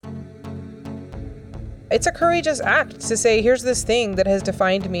It's a courageous act to say, here's this thing that has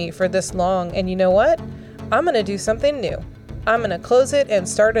defined me for this long, and you know what? I'm going to do something new. I'm going to close it and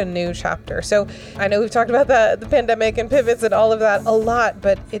start a new chapter. So I know we've talked about the pandemic and pivots and all of that a lot,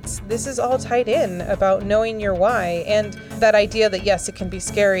 but this is all tied in about knowing your why, and that idea that, yes, it can be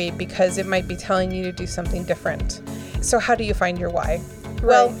scary because it might be telling you to do something different. So how do you find your why?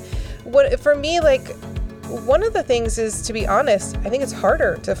 Right. Well, for me, one of the things is, to be honest, I think it's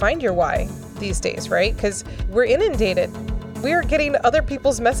harder to find your why these days, right? Because we're inundated. We're getting other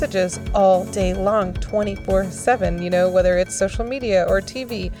people's messages all day long, 24/7, whether it's social media or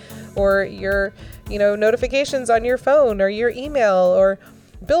TV or your, notifications on your phone or your email or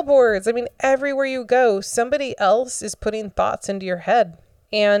billboards. I mean, everywhere you go, somebody else is putting thoughts into your head,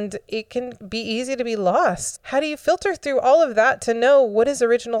 and it can be easy to be lost. How do you filter through all of that to know what is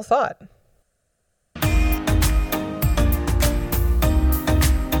original thought?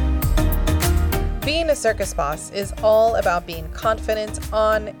 Being a circus boss is all about being confident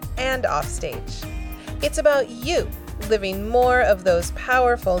on and off stage. It's about you living more of those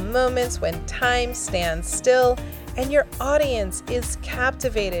powerful moments when time stands still and your audience is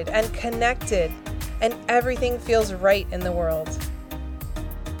captivated and connected and everything feels right in the world.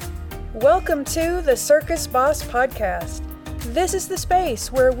 Welcome to the Circus Boss Podcast. This is the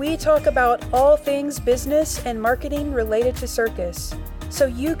space where we talk about all things business and marketing related to circus, so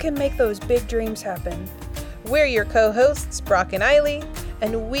you can make those big dreams happen. We're your co-hosts, Brock and Eiley,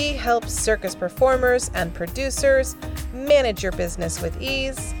 and we help circus performers and producers manage your business with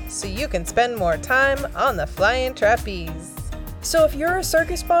ease so you can spend more time on the flying trapeze. So if you're a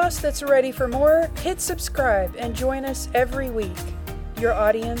circus boss that's ready for more, hit subscribe and join us every week. Your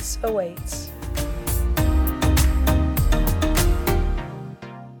audience awaits.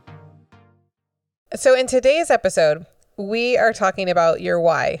 So in today's episode, we are talking about your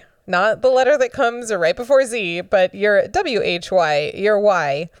why. Not the letter that comes right before Z, but your WHY, your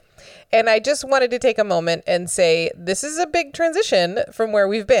why. And I just wanted to take a moment and say this is a big transition from where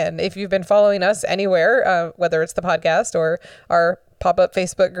we've been. If you've been following us anywhere, whether it's the podcast or our pop-up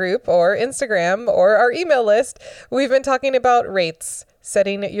Facebook group or Instagram or our email list, we've been talking about rates,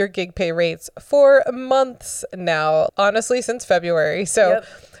 setting your gig pay rates for months now, honestly, since February. So Yep.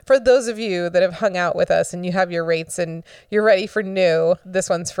 For those of you that have hung out with us and you have your rates and you're ready for new, this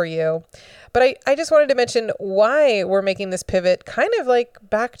one's for you. But I just wanted to mention why we're making this pivot kind of like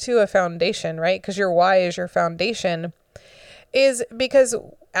back to a foundation, right? Because your why is your foundation, is because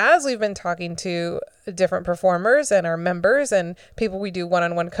as we've been talking to different performers and our members and people we do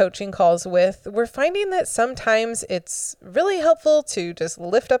one-on-one coaching calls with, we're finding that sometimes it's really helpful to just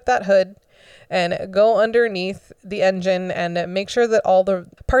lift up that hood and go underneath the engine and make sure that all the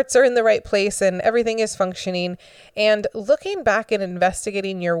parts are in the right place and everything is functioning. And looking back and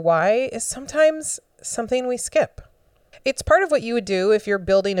investigating your why is sometimes something we skip. It's part of what you would do if you're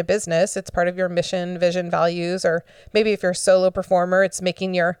building a business. It's part of your mission, vision, values, or maybe if you're a solo performer, it's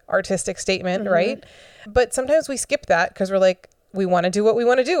making your artistic statement, right? But sometimes we skip that because we're like, we want to do what we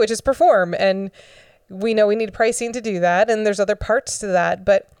want to do, which is perform. And we know we need pricing to do that. And there's other parts to that.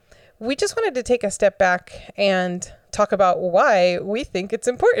 But we just wanted to take a step back and talk about why we think it's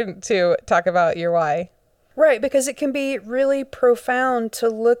important to talk about your why. Right, because it can be really profound to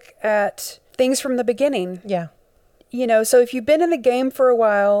look at things from the beginning. Yeah. So if you've been in the game for a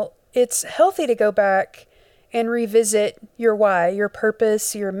while, it's healthy to go back and revisit your why, your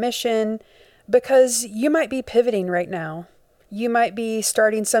purpose, your mission, because you might be pivoting right now. You might be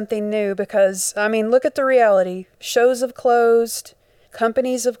starting something new because, look at the reality. Shows have closed.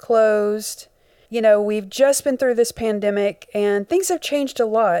 Companies have closed. We've just been through this pandemic and things have changed a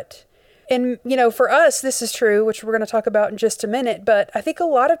lot. And, for us, this is true, which we're going to talk about in just a minute. But I think a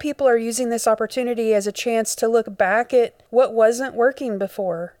lot of people are using this opportunity as a chance to look back at what wasn't working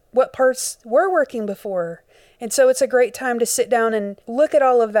before, what parts were working before. And so it's a great time to sit down and look at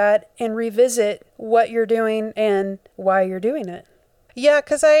all of that and revisit what you're doing and why you're doing it. Yeah,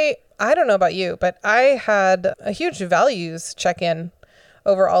 because I don't know about you, but I had a huge values check-in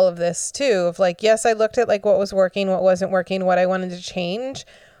over all of this too, of like, yes, I looked at like what was working, what wasn't working, what I wanted to change.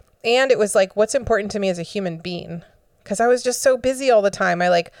 And it was like, what's important to me as a human being? Because I was just so busy all the time.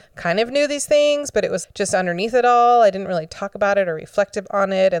 I kind of knew these things, but it was just underneath it all. I didn't really talk about it or reflect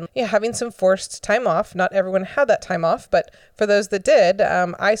on it. And having some forced time off. Not everyone had that time off, but for those that did,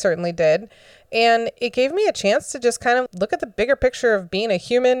 I certainly did. And it gave me a chance to just kind of look at the bigger picture of being a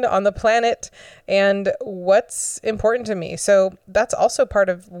human on the planet and what's important to me. So that's also part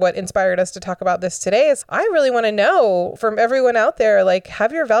of what inspired us to talk about this today is I really want to know from everyone out there,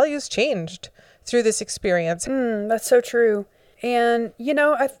 have your values changed through this experience? That's so true. And,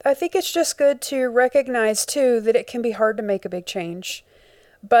 I think it's just good to recognize, too, that it can be hard to make a big change.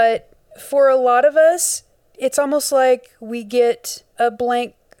 But for a lot of us, it's almost like we get a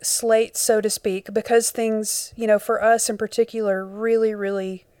blank slate, so to speak, because things, for us in particular, really,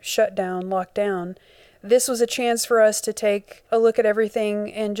 really shut down, locked down. This was a chance for us to take a look at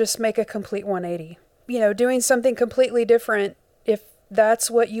everything and just make a complete 180. Doing something completely different, if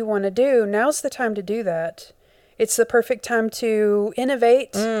that's what you want to do, now's the time to do that. It's the perfect time to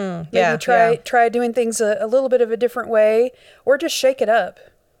innovate, maybe try doing things a little bit of a different way, or just shake it up.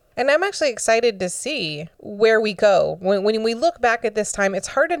 And I'm actually excited to see where we go. When we look back at this time, it's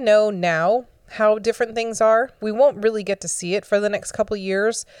hard to know now how different things are. We won't really get to see it for the next couple of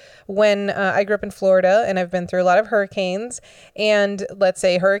years. When I grew up in Florida and I've been through a lot of hurricanes, and let's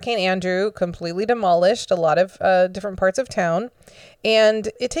say Hurricane Andrew completely demolished a lot of different parts of town, and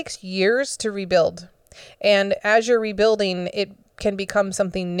it takes years to rebuild. And as you're rebuilding, it can become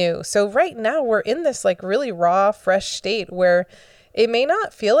something new. So right now we're in this like really raw, fresh state where it may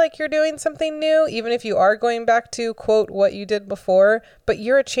not feel like you're doing something new, even if you are going back to, quote, what you did before, but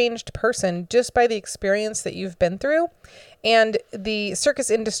you're a changed person just by the experience that you've been through. And the circus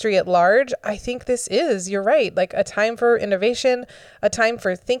industry at large, I think this is, you're right, like a time for innovation, a time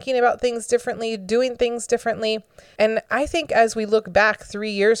for thinking about things differently, doing things differently. And I think as we look back 3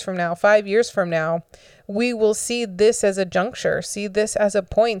 years from now, 5 years from now, we will see this as a juncture, see this as a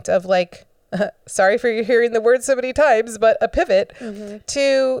point of like, sorry for hearing the word so many times, but a pivot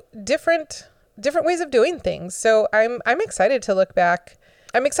to different ways of doing things. So I'm excited to look back.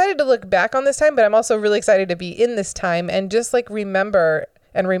 I'm excited to look back on this time, but I'm also really excited to be in this time and just like remember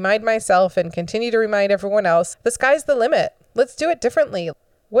and remind myself and continue to remind everyone else, the sky's the limit. Let's do it differently.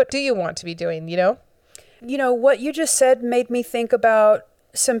 What do you want to be doing, What you just said made me think about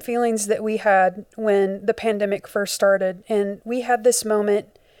some feelings that we had when the pandemic first started. And we had this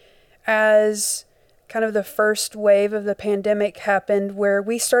moment as kind of the first wave of the pandemic happened where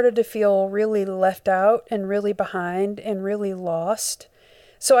we started to feel really left out and really behind and really lost.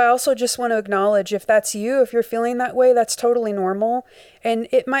 So I also just want to acknowledge, if that's you, if you're feeling that way, that's totally normal. And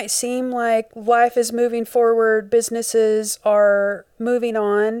it might seem like life is moving forward, businesses are moving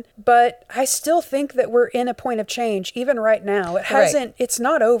on, but I still think that we're in a point of change, even right now. It's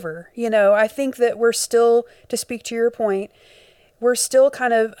not over. I think that we're still, to speak to your point, we're still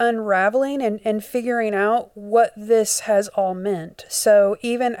kind of unraveling and figuring out what this has all meant. So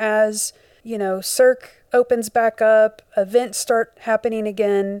even as, Cirque opens back up, events start happening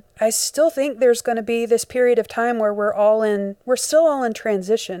again, I still think there's going to be this period of time where we're still all in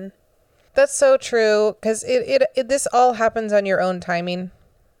transition. That's so true, because this all happens on your own timing.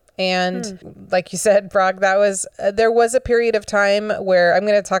 And like you said, Brock, there was a period of time where I'm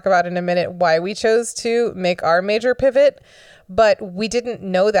going to talk about in a minute why we chose to make our major pivot. But we didn't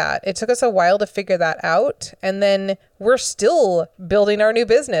know that. It took us a while to figure that out. And then we're still building our new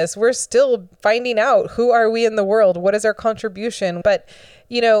business. We're still finding out, who are we in the world? What is our contribution? But,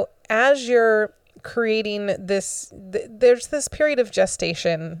 as you're creating this, there's this period of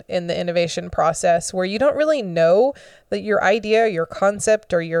gestation in the innovation process where you don't really know that your idea, your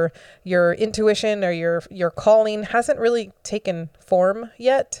concept, or your intuition or your calling hasn't really taken form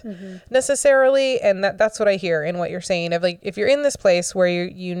yet necessarily. And that's what I hear in what you're saying, of like, if you're in this place where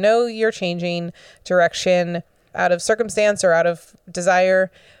you're changing direction out of circumstance or out of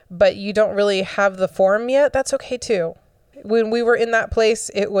desire, but you don't really have the form yet, that's okay too. When we were in that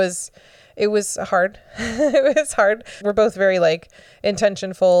place, it was hard. It was hard. We're both very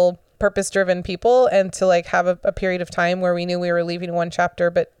intentionful, purpose-driven people. And to have a period of time where we knew we were leaving one chapter,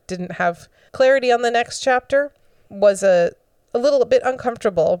 but didn't have clarity on the next chapter was a little bit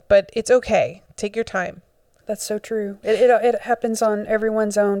uncomfortable, but it's okay. Take your time. That's so true. It happens on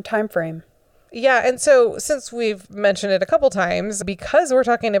everyone's own time frame. Yeah. And so since we've mentioned it a couple times, because we're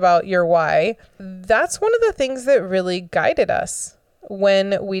talking about your why, that's one of the things that really guided us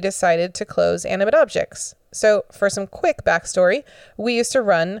when we decided to close Animate Objects. So for some quick backstory, we used to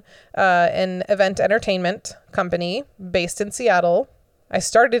run an event entertainment company based in Seattle. I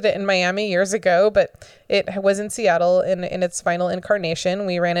started it in Miami years ago, but it was in Seattle in its final incarnation.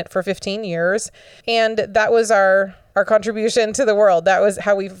 We ran it for 15 years, and that was our contribution to the world. That was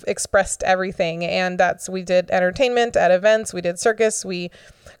how we've expressed everything. And we did entertainment at events. We did circus. We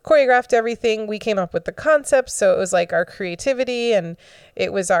choreographed everything. We came up with the concepts. So it was like our creativity, and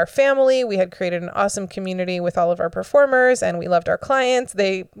it was our family. We had created an awesome community with all of our performers, and we loved our clients.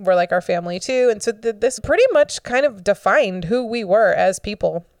 They were like our family too. And so this pretty much kind of defined who we were as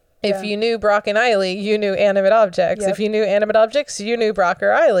people. If you knew Brock and Eiley, you knew Animate Objects. Yep. If you knew Animate Objects, you knew Brock or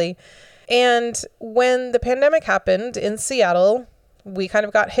Eiley. And when the pandemic happened in Seattle, we kind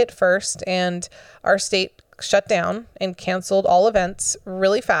of got hit first, and our state shut down and canceled all events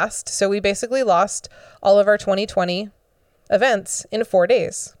really fast. So we basically lost all of our 2020 events in 4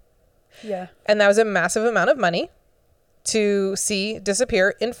 days. Yeah. And that was a massive amount of money to see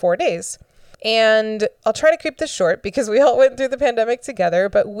disappear in 4 days. And I'll try to keep this short because we all went through the pandemic together,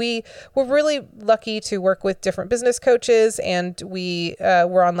 but we were really lucky to work with different business coaches, and we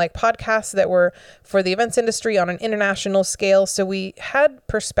were on like podcasts that were for the events industry on an international scale. So we had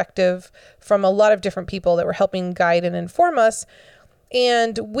perspective from a lot of different people that were helping guide and inform us.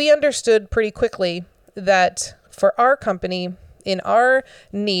 And we understood pretty quickly that for our company, in our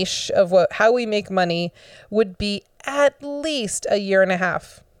niche of how we make money, would be at least a year and a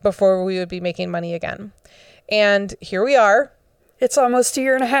half before we would be making money again. And here we are. It's almost a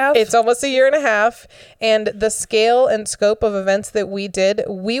year and a half. It's almost a year and a half. And the scale and scope of events that we did,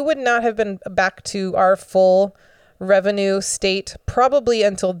 we would not have been back to our full revenue state probably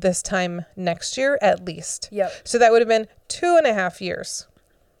until this time next year, at least. Yep. So that would have been 2.5 years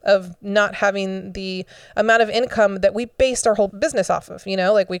of not having the amount of income that we based our whole business off of. You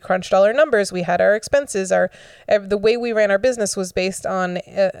know, like we crunched all our numbers, we had our expenses, the way we ran our business was based on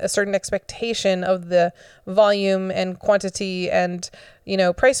a certain expectation of the volume and quantity and, you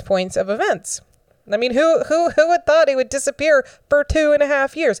know, price points of events. I mean, who had thought it would disappear for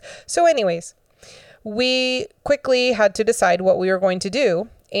 2.5 years? So anyways, we quickly had to decide what we were going to do.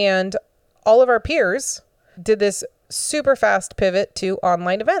 And all of our peers did this super fast pivot to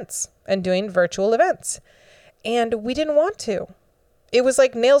online events and doing virtual events. And we didn't want to. It was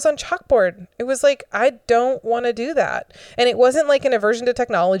like nails on chalkboard. It was like, I don't want to do that. And it wasn't like an aversion to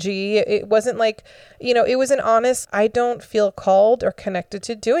technology. It wasn't like, you know, it was an honest, I don't feel called or connected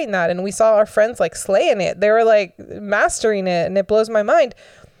to doing that. And we saw our friends like slaying it. They were like mastering it, and it blows my mind.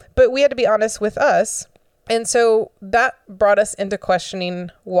 But we had to be honest with us. And so that brought us into questioning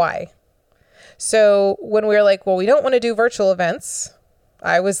why. So when we were like, well, we don't want to do virtual events,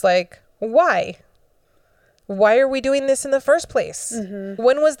 I was like, why? Why are we doing this in the first place? Mm-hmm.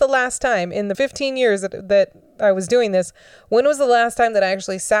 When was the last time in the 15 years that I was doing this, when was the last time that I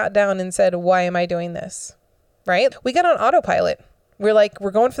actually sat down and said, why am I doing this? Right? We got on autopilot. We're like, we're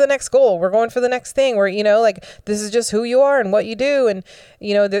going for the next goal. We're going for the next thing. We're, you know, like, this is just who you are and what you do. And,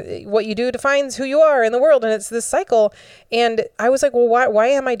 you know, what you do defines who you are in the world. And it's this cycle. And I was like, well, why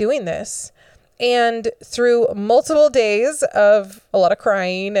am I doing this? And through multiple days of a lot of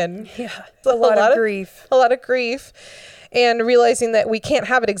crying and a lot of grief, and realizing that we can't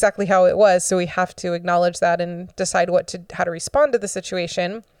have it exactly how it was. So we have to acknowledge that and decide how to respond to the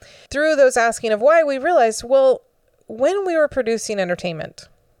situation. Through those asking of why, we realized, well, when we were producing entertainment,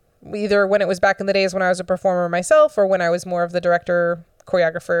 either when it was back in the days when I was a performer myself, or when I was more of the director,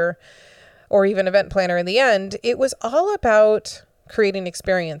 choreographer, or even event planner in the end, it was all about creating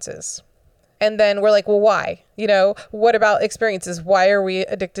experiences. And then we're like, well, why? You know, what about experiences? Why are we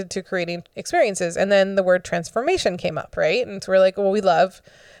addicted to creating experiences? And then the word transformation came up, right? And so we're like, well, we love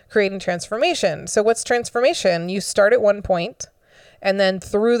creating transformation. So what's transformation? You start at one point, and then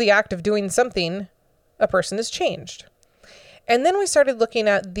through the act of doing something, a person is changed. And then we started looking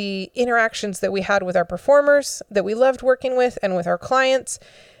at the interactions that we had with our performers, that we loved working with, and with our clients.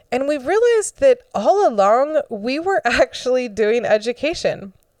 And we realized that all along, we were actually doing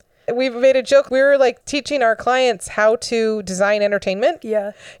education. We've made a joke. We were like teaching our clients how to design entertainment.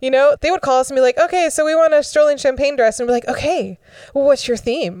 Yeah. You know, they would call us and be like, okay, so we want a strolling champagne dress. And we're like, okay, well, what's your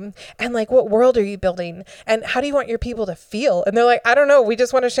theme? And like, what world are you building? And how do you want your people to feel? And they're like, I don't know. We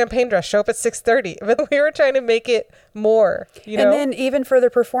just want a champagne dress. Show up at 6:30. But we were trying to make it more, you know? And then even for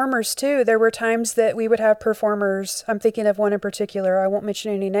the performers too, there were times that we would have performers. I'm thinking of one in particular. I won't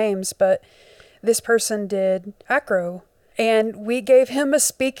mention any names, but this person did acro. And we gave him a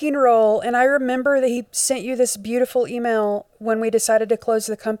speaking role. And I remember that he sent you this beautiful email when we decided to close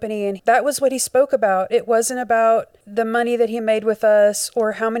the company. And that was what he spoke about. It wasn't about the money that he made with us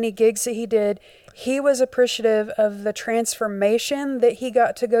or how many gigs that he did. He was appreciative of the transformation that he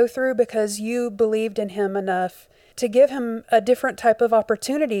got to go through because you believed in him enough to give him a different type of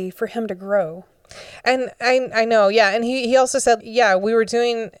opportunity for him to grow. And I know, yeah. And he also said, yeah, we were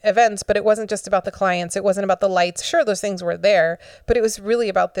doing events, but it wasn't just about the clients. It wasn't about the lights. Sure, those things were there, but it was really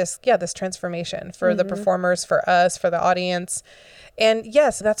about this transformation for the performers, for us, for the audience. And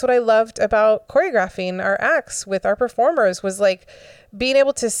yes, that's what I loved about choreographing our acts with our performers, was like being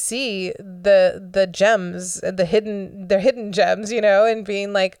able to see the gems, the hidden gems, you know, and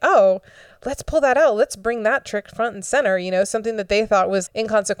being like, oh, let's pull that out. Let's bring that trick front and center, you know, something that they thought was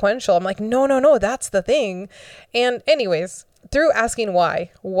inconsequential. I'm like, no, that's the thing. And anyways, through asking why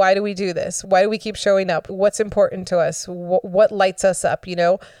do we do this? Why do we keep showing up? What's important to us? What lights us up?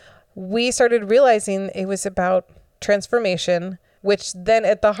 We started realizing it was about transformation, which then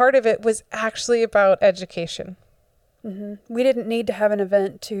at the heart of it was actually about education. Mm-hmm. We didn't need to have an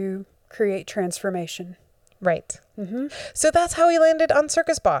event to create transformation. Right. Mm-hmm. So that's how we landed on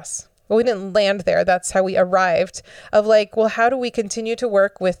Circus Boss. Well, we didn't land there. That's how we arrived of how do we continue to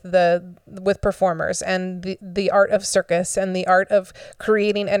work with performers and the art of circus and the art of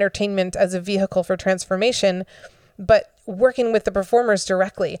creating entertainment as a vehicle for transformation, but working with the performers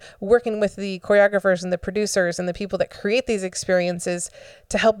directly, working with the choreographers and the producers and the people that create these experiences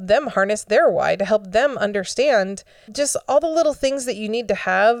to help them harness their why, to help them understand just all the little things that you need to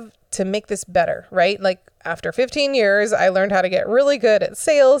have to make this better, right? Like after 15 years, I learned how to get really good at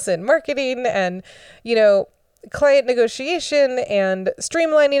sales and marketing and, client negotiation and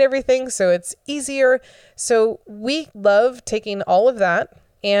streamlining everything so it's easier. So we love taking all of that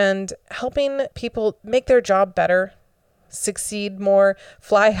and helping people make their job better, succeed more,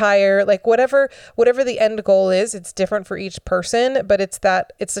 fly higher, whatever the end goal is. It's different for each person, but it's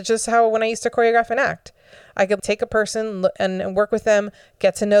just how when I used to choreograph and act, I could take a person and work with them,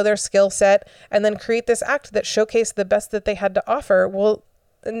 get to know their skill set, and then create this act that showcased the best that they had to offer. Well,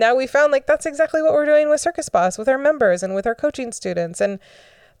 now we found that's exactly what we're doing with Circus Boss, with our members and with our coaching students. And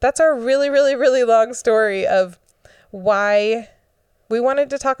that's our really, really, really long story of why we wanted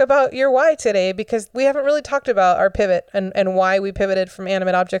to talk about your why today, because we haven't really talked about our pivot and why we pivoted from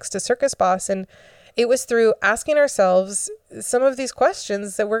animate objects to Circus Boss. And it was through asking ourselves some of these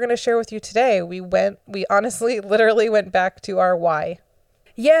questions that we're going to share with you today. We honestly, literally went back to our why.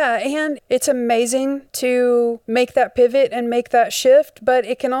 Yeah, and it's amazing to make that pivot and make that shift, but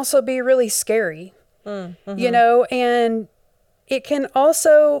it can also be really scary, mm-hmm. And it can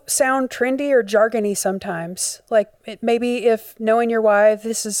also sound trendy or jargony sometimes. Maybe if knowing your why,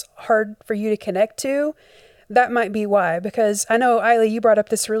 this is hard for you to connect to, that might be why. Because I know, Ailey, you brought up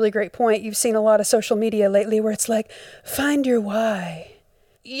this really great point. You've seen a lot of social media lately where it's find your why.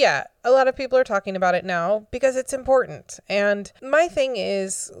 Yeah, a lot of people are talking about it now because it's important. And my thing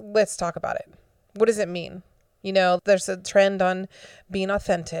is, let's talk about it. What does it mean? There's a trend on being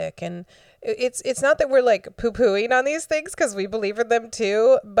authentic, and it's not that we're poo-pooing on these things because we believe in them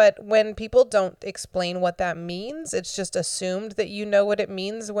too, but when people don't explain what that means, it's just assumed that you know what it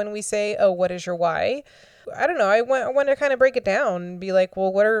means when we say, oh, what is your why? I don't know. I want to kind of break it down and be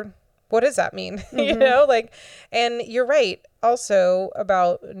well, what does that mean? Mm-hmm. And you're right also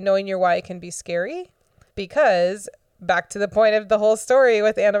about knowing your why can be scary, because back to the point of the whole story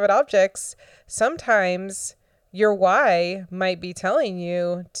with animate objects, sometimes your why might be telling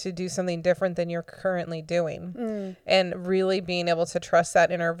you to do something different than you're currently doing. And really being able to trust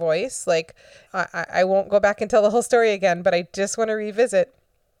that inner voice. I won't go back and tell the whole story again, but I just want to revisit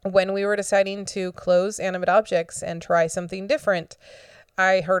when we were deciding to close animate objects and try something different.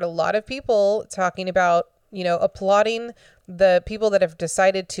 I heard a lot of people talking about, applauding the people that have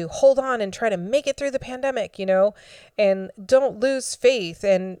decided to hold on and try to make it through the pandemic, and don't lose faith,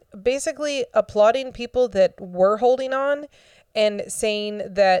 and basically applauding people that were holding on and saying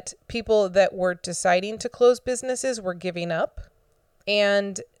that people that were deciding to close businesses were giving up.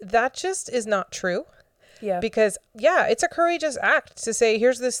 And that just is not true. Yeah. Because, it's a courageous act to say,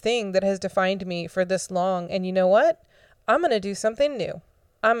 here's this thing that has defined me for this long. And you know what? I'm going to do something new.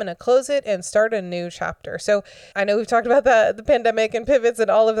 I'm going to close it and start a new chapter. So I know we've talked about the pandemic and pivots and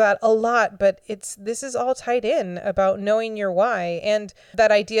all of that a lot, but this is all tied in about knowing your why, and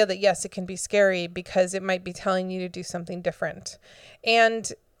that idea that, yes, it can be scary because it might be telling you to do something different.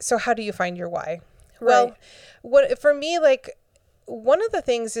 And so how do you find your why? Right. Well, for me, one of the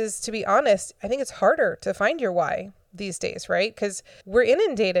things is, to be honest, I think it's harder to find your why these days, right? Because we're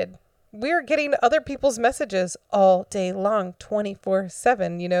inundated. We're getting other people's messages all day long,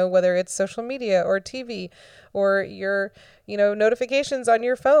 24/7, whether it's social media or TV or your, notifications on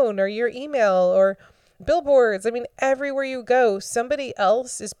your phone or your email or billboards. I mean, everywhere you go, somebody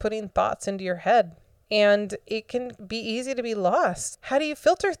else is putting thoughts into your head, and it can be easy to be lost. How do you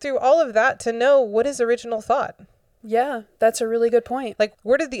filter through all of that to know what is original thought? Yeah, that's a really good point.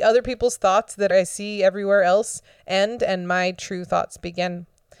 Where did the other people's thoughts that I see everywhere else end and my true thoughts begin?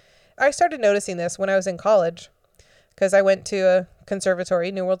 I started noticing this when I was in college, because I went to a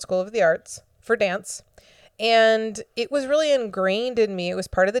conservatory, New World School of the Arts, for dance. And it was really ingrained in me. It was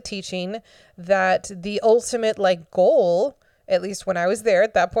part of the teaching that the ultimate goal, at least when I was there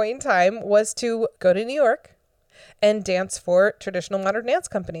at that point in time, was to go to New York and dance for traditional modern dance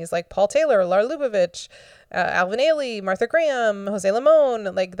companies like Paul Taylor, Lar Lubavitch, Alvin Ailey, Martha Graham, Jose Limon.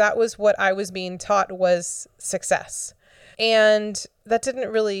 That was what I was being taught was success. And that didn't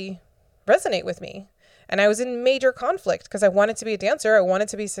really resonate with me. And I was in major conflict because I wanted to be a dancer. I wanted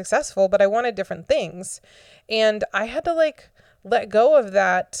to be successful, but I wanted different things. And I had to like let go of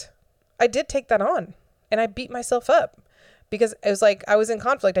that. I did take that on and I beat myself up because it was like I was in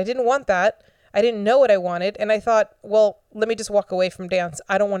conflict. I didn't want that. I didn't know what I wanted. And I thought, well, let me just walk away from dance.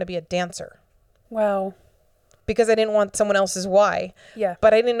 I don't want to be a dancer. Wow. Because I didn't want someone else's why. Yeah.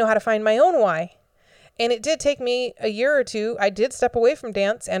 But I didn't know how to find my own why. And it did take me a year or two. I did step away from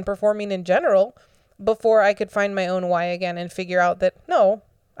dance and performing in general before I could find my own why again and figure out that, no,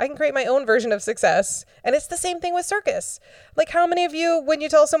 I can create my own version of success. And it's the same thing with circus. Like, how many of you, when you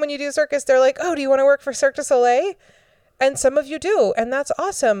tell someone you do circus, they're like, oh, do you want to work for Cirque du Soleil? And some of you do. And that's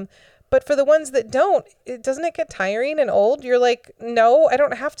awesome. But for the ones that don't, doesn't it get tiring and old? You're like, no, I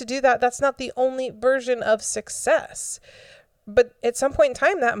don't have to do that. That's not the only version of success. But at some point in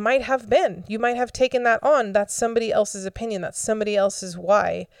time, that might have been. You might have taken that on. That's somebody else's opinion. That's somebody else's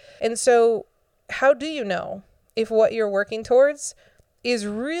why. And so how do you know if what you're working towards is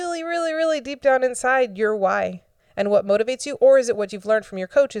really, really, really deep down inside your why and what motivates you? Or is it what you've learned from your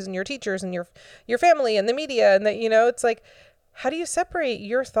coaches and your teachers and your family and the media? And that, it's like, how do you separate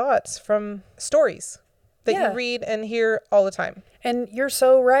your thoughts from stories that you read and hear all the time? And you're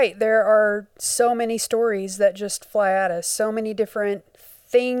so right. There are so many stories that just fly at us, so many different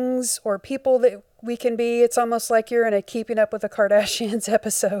things or people that we can be. It's almost like you're in a Keeping Up with the Kardashians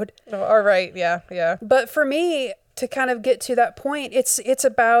episode. Oh, all right. Yeah. But for me, to kind of get to that point, it's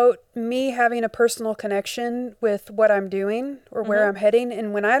about me having a personal connection with what I'm doing or where I'm heading.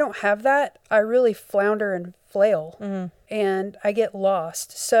 And when I don't have that, I really flounder and flail and I get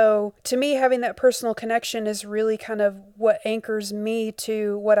lost. So to me, having that personal connection is really kind of what anchors me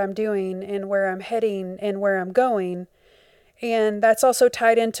to what I'm doing and where I'm heading and where I'm going. And that's also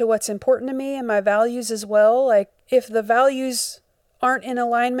tied into what's important to me and my values as well. Like if the values aren't in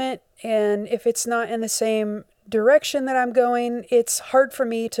alignment and if it's not in the same direction that I'm going, it's hard for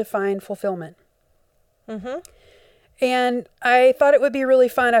me to find fulfillment. And I thought it would be really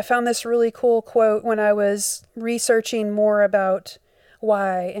fun. I found this really cool quote when I was researching more about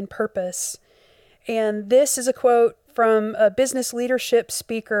why and purpose. And this is a quote from a business leadership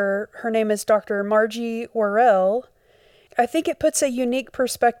speaker. Her name is Dr. Margie Worrell. I think it puts a unique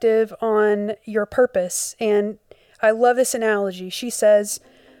perspective on your purpose. And I love this analogy. She says,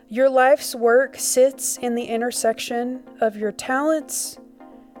 your life's work sits in the intersection of your talents,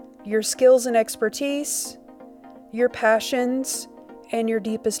 your skills and expertise, your passions, and your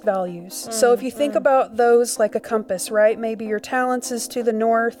deepest values. So if you think about those like a compass, right? Maybe your talents is to the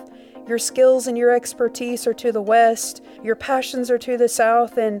north, your skills and your expertise are to the west, your passions are to the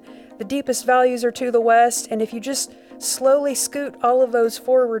south, and the deepest values are to the west. And if you just slowly scoot all of those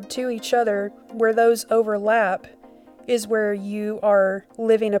forward to each other, where those overlap, is where you are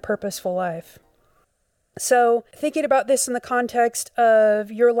living a purposeful life. So thinking about this in the context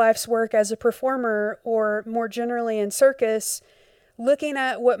of your life's work as a performer, or more generally in circus, looking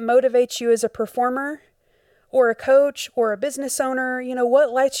at what motivates you as a performer or a coach or a business owner,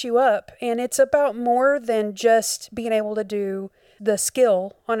 what lights you up. And it's about more than just being able to do the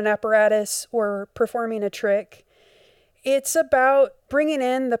skill on an apparatus or performing a trick. It's about bringing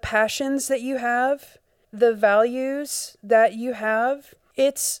in the passions that you have, the values that you have.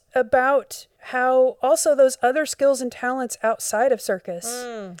 It's about how also those other skills and talents outside of circus.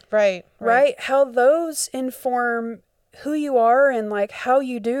 Right. How those inform who you are and like how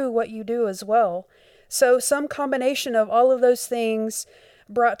you do what you do as well. So some combination of all of those things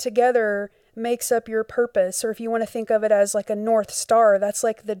brought together makes up your purpose. Or if you want to think of it as like a North Star, that's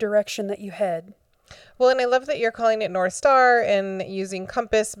like the direction that you head. Well, and I love that you're calling it North Star and using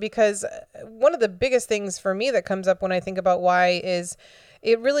compass, because one of the biggest things for me that comes up when I think about why is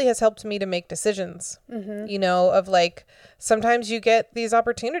it really has helped me to make decisions, of like, sometimes you get these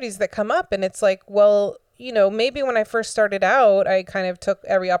opportunities that come up and it's like, well, maybe when I first started out, I kind of took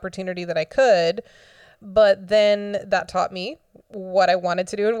every opportunity that I could, but then that taught me what I wanted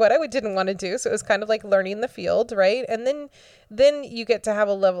to do and what I didn't want to do. So it was kind of like learning the field, right? And then you get to have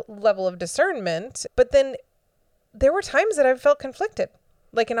a level of discernment. But then there were times that I felt conflicted.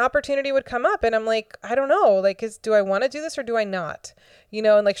 Like an opportunity would come up and I'm like, I don't know, like, do I want to do this or do I not?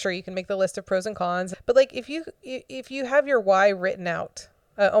 And like, sure, you can make the list of pros and cons, but like, if you have your why written out,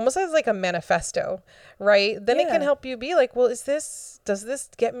 almost as like a manifesto, right? Then it can help you be like, well, does this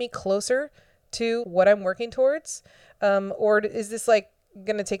get me closer to what I'm working towards? Or is this like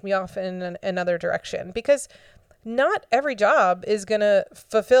going to take me off in another direction? Because not every job is going to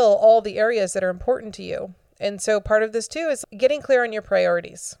fulfill all the areas that are important to you. And so part of this too is getting clear on your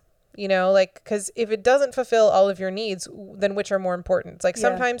priorities. You know, like, because if it doesn't fulfill all of your needs, then which are more important? It's like Yeah.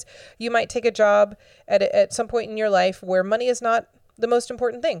 sometimes you might take a job at some point in your life where money is not the most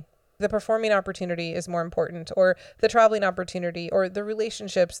important thing. The performing opportunity is more important, or the traveling opportunity, or the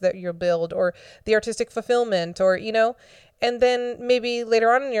relationships that you'll build, or the artistic fulfillment, or, you know, and then maybe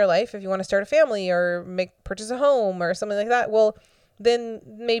later on in your life, if you want to start a family or purchase a home or something like that, well, then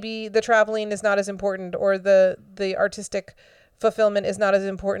maybe the traveling is not as important, or the artistic fulfillment is not as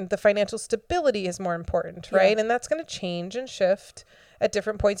important. The financial stability is more important, right? Yeah. And that's going to change and shift at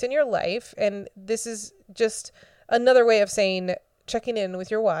different points in your life. And this is just another way of saying checking in with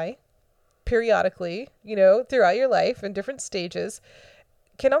your why periodically, you know, throughout your life in different stages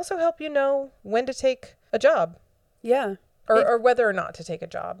can also help you know when to take a job Yeah. or whether or not to take a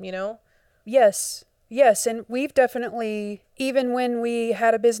job, you know? Yes. Yes. And we've definitely, even when we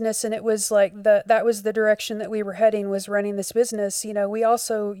had a business and it was like that was the direction that we were heading, was running this business, you know, we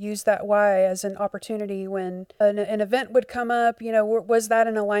also used that why as an opportunity when an event would come up, you know, was that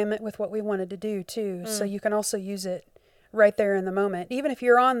in alignment with what we wanted to do too? So you can also use it right there in the moment, even if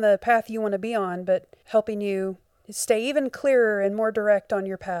you're on the path you want to be on, but helping you stay even clearer and more direct on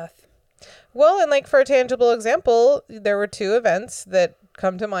your path. Well, and like for a tangible example, there were 2 events that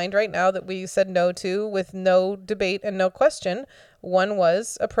come to mind right now that we said no to with no debate and no question. One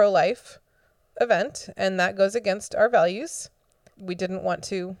was a pro-life event, and that goes against our values. We didn't want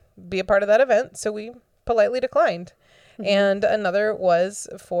to be a part of that event, so we politely declined. And another was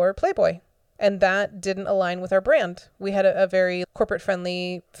for Playboy, and that didn't align with our brand. We had a very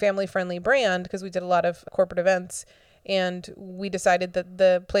corporate-friendly, family-friendly brand because we did a lot of corporate events, and we decided that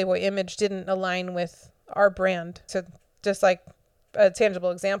the Playboy image didn't align with our brand. So just like a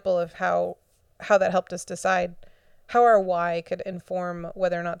tangible example of how that helped us decide how our why could inform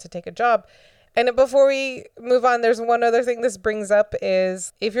whether or not to take a job. And before we move on, there's one other thing this brings up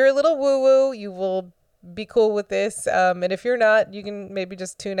is if you're a little woo-woo, you will be cool with this. And if you're not, you can maybe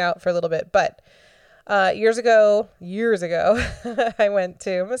just tune out for a little bit. But years ago, I went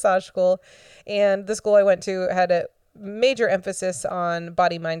to massage school, and the school I went to had a major emphasis on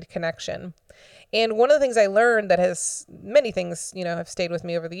body-mind connection. And one of the things I learned that has many things, you know, have stayed with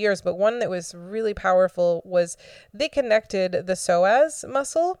me over the years, but one that was really powerful was they connected the psoas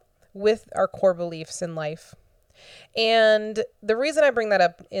muscle with our core beliefs in life. And the reason I bring that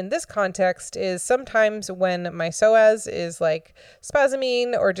up in this context is sometimes when my psoas is like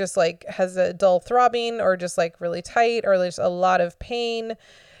spasming or just like has a dull throbbing or just like really tight or there's a lot of pain,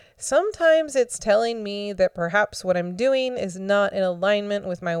 sometimes it's telling me that perhaps what I'm doing is not in alignment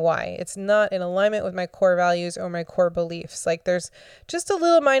with my why. It's not in alignment with my core values or my core beliefs. Like there's just a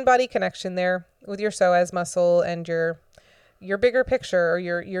little mind-body connection there with your psoas muscle and your bigger picture or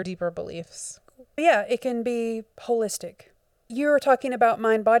your deeper beliefs. Yeah, it can be holistic. You were talking about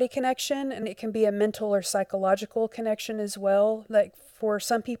mind-body connection, and it can be a mental or psychological connection as well. Like for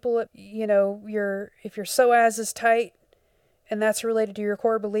some people, you know, if your psoas is tight, and that's related to your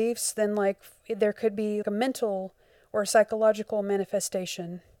core beliefs, then like there could be a mental or psychological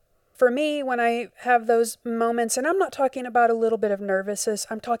manifestation. For me, when I have those moments, and I'm not talking about a little bit of nervousness,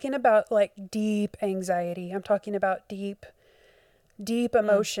 I'm talking about like deep anxiety. I'm talking about deep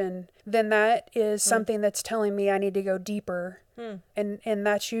emotion, then that is something that's telling me I need to go deeper. And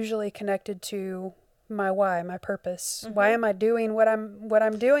that's usually connected to my why, my purpose. Why am I doing what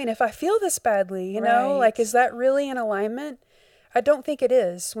I'm doing if I feel this badly, you know? Like, is that really in alignment? I don't think it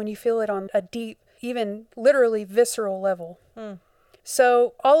is when you feel it on a deep, even literally visceral level.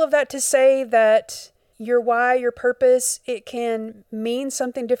 So all of that to say that your why, your purpose, it can mean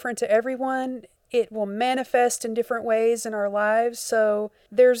something different to everyone. It will manifest in different ways in our lives. So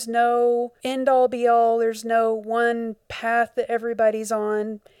there's no end all be all. There's no one path that everybody's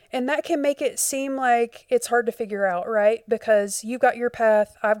on. And that can make it seem like it's hard to figure out, right? Because you've got your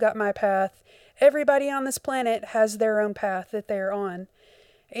path, I've got my path. Everybody on this planet has their own path that they're on.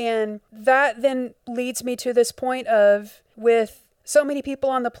 And that then leads me to this point of, with so many people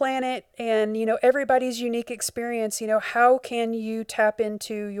on the planet and, you know, everybody's unique experience, you know, how can you tap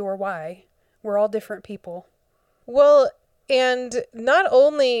into your why? We're all different people. Well, and not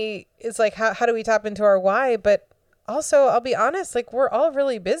only is like, how do we tap into our why, but also, I'll be honest, like we're all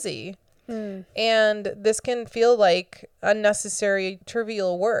really busy. And this can feel like unnecessary,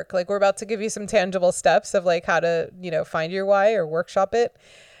 trivial work. Like we're about to give you some tangible steps of like how to, you know, find your why or workshop it.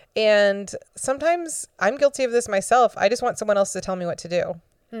 And sometimes I'm guilty of this myself. I just want someone else to tell me what to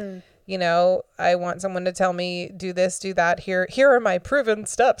do. You know, I want someone to tell me, do this, do that. Here are my proven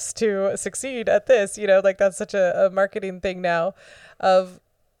steps to succeed at this. You know, like that's such a marketing thing now of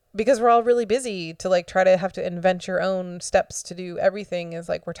because we're all really busy to like try to have to invent your own steps to do everything is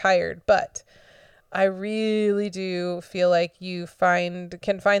like we're tired. But I really do feel like you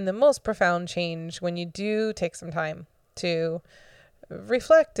can find the most profound change when you do take some time to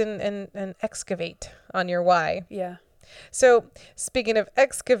reflect and excavate on your why. Yeah. So speaking of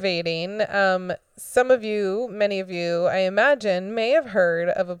excavating, many of you, I imagine, may have heard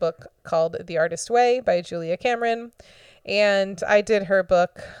of a book called The Artist Way by Julia Cameron. And I did her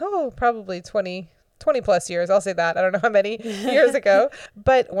book, probably 20 plus years. I'll say that. I don't know how many years ago.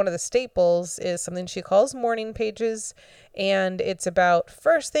 But one of the staples is something she calls morning pages. And it's about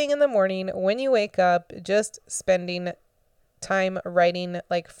first thing in the morning when you wake up, just spending time writing,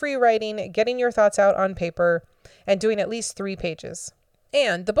 like free writing, getting your thoughts out on paper and doing at least 3 pages.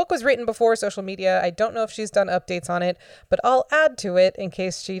 And the book was written before social media. I don't know if she's done updates on it, but I'll add to it in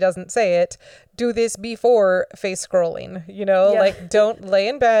case she doesn't say it. Do this before face scrolling, like don't lay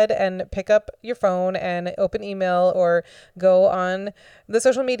in bed and pick up your phone and open email or go on the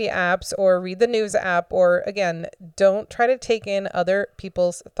social media apps or read the news app, or again, don't try to take in other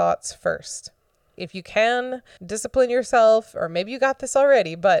people's thoughts first. If you can, discipline yourself, or maybe you got this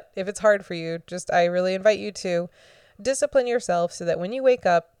already, but if it's hard for you, I really invite you to discipline yourself so that when you wake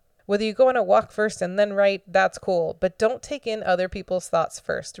up, whether you go on a walk first and then write, that's cool, but don't take in other people's thoughts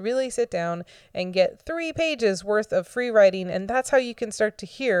first. Really sit down and get 3 pages worth of free writing, and that's how you can start to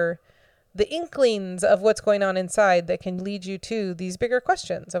hear the inklings of what's going on inside that can lead you to these bigger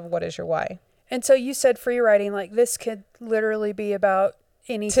questions of what is your why. And so you said free writing, like this could literally be about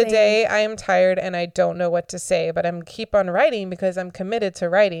anything. Today I am tired and I don't know what to say, but I'm keep on writing because I'm committed to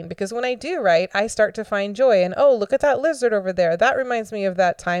writing, because when I do write, I start to find joy. And oh, look at that lizard over there. That reminds me of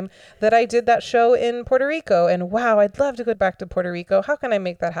that time that I did that show in Puerto Rico, and wow, I'd love to go back to Puerto Rico. How can I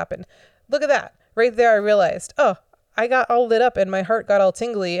make that happen? Look at that. Right there I realized, I got all lit up and my heart got all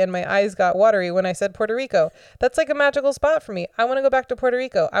tingly and my eyes got watery when I said Puerto Rico. That's like a magical spot for me. I want to go back to Puerto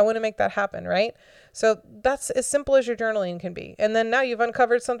Rico. I want to make that happen, right? So that's as simple as your journaling can be. And then now you've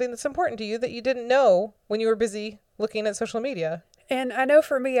uncovered something that's important to you that you didn't know when you were busy looking at social media. And I know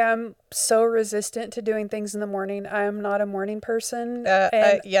for me, I'm so resistant to doing things in the morning. I'm not a morning person.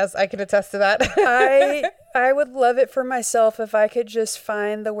 Yes, I can attest to that. I would love it for myself if I could just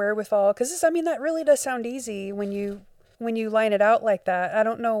find the wherewithal. Because, that really does sound easy when you line it out like that. I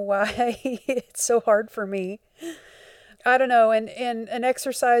don't know why it's so hard for me. I don't know. And an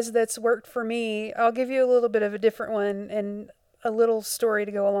exercise that's worked for me, I'll give you a little bit of a different one and a little story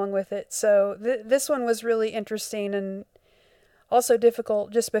to go along with it. So this one was really interesting and also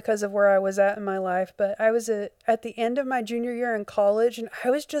difficult just because of where I was at in my life. But I was at the end of my junior year in college, and I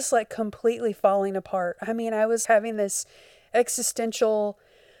was just like completely falling apart. I was having this existential,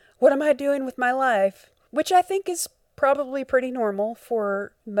 what am I doing with my life? Which I think is probably pretty normal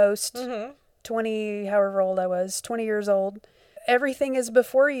for most 20, however old I was, 20 years old. Everything is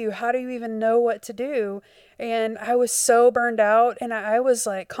before you. How do you even know what to do? And I was so burned out, and I was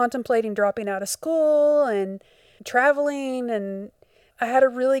like contemplating dropping out of school and traveling. And I had a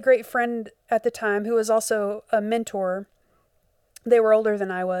really great friend at the time who was also a mentor. They were older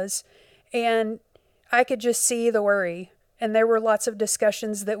than I was, and I could just see the worry. And there were lots of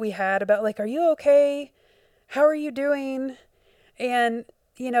discussions that we had about like, are you okay? How are you doing? And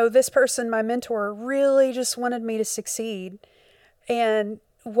this person, my mentor, really just wanted me to succeed. And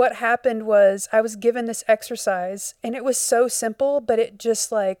what happened was I was given this exercise, and it was so simple, but it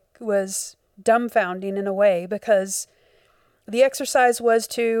just like was dumbfounding in a way, because the exercise was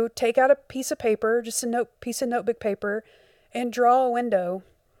to take out a piece of paper, just a piece of notebook paper, and draw a window.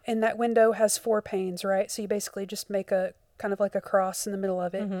 And that window has 4 panes, right? So you basically just make a kind of like a cross in the middle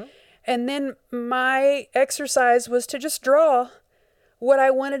of it. Mm-hmm. And then my exercise was to just draw what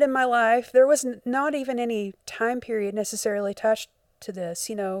I wanted in my life. There was not even any time period necessarily attached to this,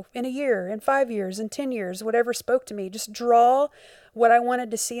 in a year, in 5 years, in 10 years, whatever spoke to me. Just draw what I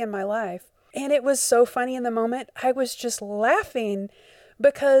wanted to see in my life. And it was so funny in the moment. I was just laughing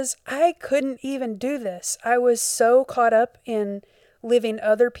because I couldn't even do this. I was so caught up in living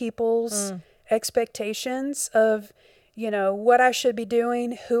other people's expectations of, what I should be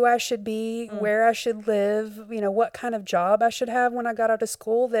doing, who I should be, where I should live, what kind of job I should have when I got out of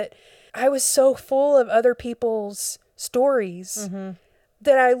school, that I was so full of other people's stories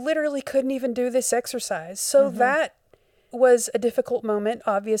that I literally couldn't even do this exercise. So that was a difficult moment,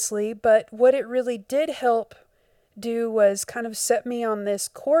 obviously, but what it really did help do was kind of set me on this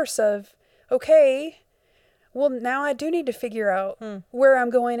course of, okay, well, now I do need to figure out where I'm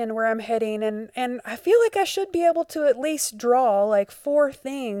going and where I'm heading. And I feel like I should be able to at least draw like 4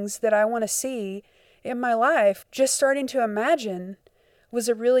 things that I want to see in my life. Just starting to imagine was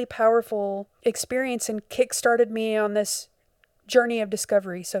a really powerful experience and kickstarted me on this journey of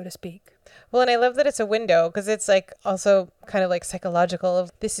discovery, so to speak. Well, and I love that it's a window because it's like also kind of like psychological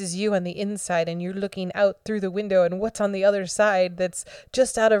of this is you on the inside and you're looking out through the window and what's on the other side that's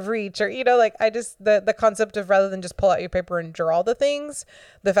just out of reach, or, you know, like I just, the concept of rather than just pull out your paper and draw the things,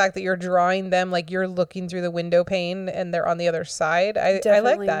 the fact that you're drawing them, like you're looking through the window pane and they're on the other side. I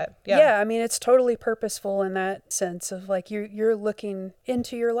like that. Yeah. I mean, it's totally purposeful in that sense of like you're looking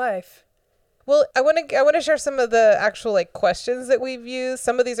into your life. Well, I want to share some of the actual like questions that we've used.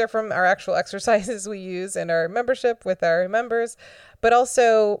 Some of these are from our actual exercises we use in our membership with our members, but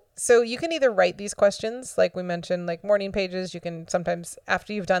also, so you can either write these questions, like we mentioned, like morning pages. You can sometimes,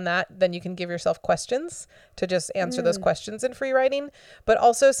 after you've done that, then you can give yourself questions to just answer those questions in free writing. But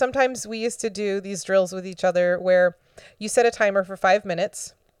also sometimes we used to do these drills with each other where you set a timer for 5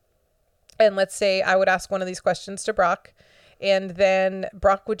 minutes. And let's say I would ask one of these questions to Brock, and then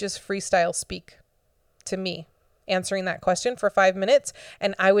Brock would just freestyle speak to me, answering that question for 5 minutes.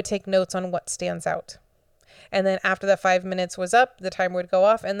 And I would take notes on what stands out. And then after that 5 minutes was up, the timer would go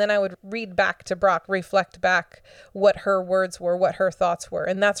off. And then I would read back to Brock, reflect back what her words were, what her thoughts were.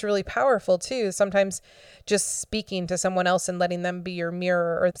 And that's really powerful too. Sometimes just speaking to someone else and letting them be your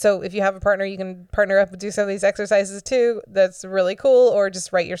mirror. Or so if you have a partner, you can partner up and do some of these exercises too. That's really cool. Or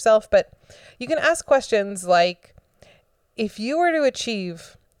just write yourself. But you can ask questions like, if you were to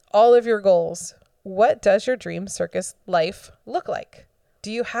achieve all of your goals, what does your dream circus life look like?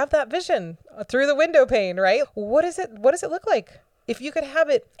 Do you have that vision through the window pane, right? What does it look like? If you could have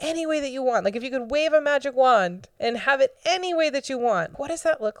it any way that you want, like if you could wave a magic wand and have it any way that you want, what does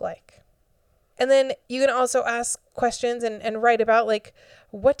that look like? And then you can also ask questions and write about like,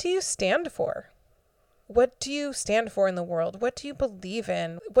 what do you stand for? What do you stand for in the world? What do you believe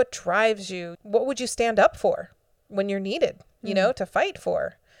in? What drives you? What would you stand up for when you're needed, you know, to fight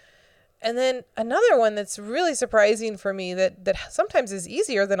for? And then another one that's really surprising for me that sometimes is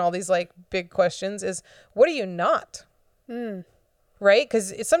easier than all these like big questions is, what are you not? Right?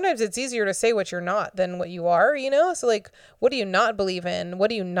 Because sometimes it's easier to say what you're not than what you are, you know? So like, what do you not believe in? What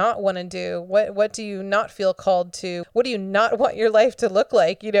do you not want to do? What do you not feel called to? What do you not want your life to look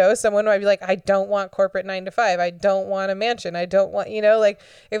like? You know, someone might be like, I don't want corporate 9 to 5. I don't want a mansion. I don't want, you know, like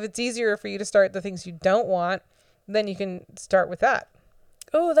if it's easier for you to start the things you don't want, then you can start with that.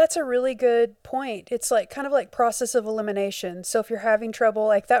 Oh, that's a really good point. It's like kind of like process of elimination. So if you're having trouble,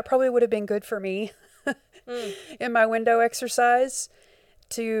 like that probably would have been good for me in my window exercise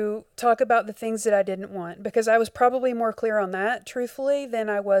to talk about the things that I didn't want, because I was probably more clear on that, truthfully, than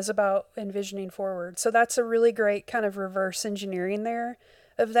I was about envisioning forward. So that's a really great kind of reverse engineering there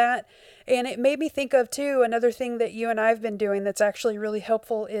of that. And it made me think of too, another thing that you and I have been doing that's actually really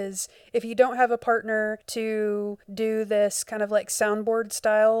helpful is if you don't have a partner to do this kind of like soundboard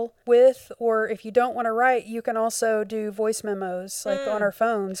style with, or if you don't want to write, you can also do voice memos like on our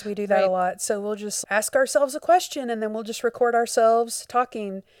phones. We do that a lot. So we'll just ask ourselves a question and then we'll just record ourselves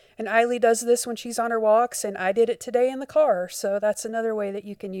talking. And Eiley does this when she's on her walks, and I did it today in the car. So that's another way that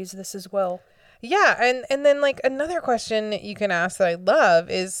you can use this as well. Yeah. And then like another question you can ask that I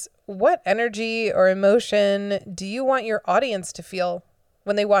love is, what energy or emotion do you want your audience to feel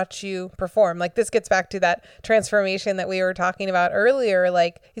when they watch you perform? Like this gets back to that transformation that we were talking about earlier.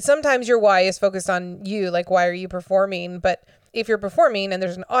 Like sometimes your why is focused on you, like why are you performing? But if you're performing and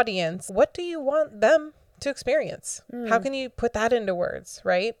there's an audience, what do you want them to experience? How can you put that into words,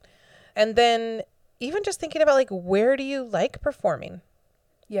 right? And then even just thinking about like, where do you like performing?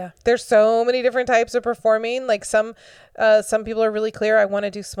 Yeah. There's so many different types of performing. Like some people are really clear. I want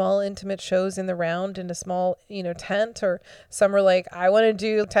to do small, intimate shows in the round in a small, you know, tent. Or some are like, I want to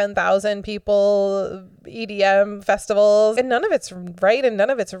do 10,000 people EDM festivals. And none of it's right and none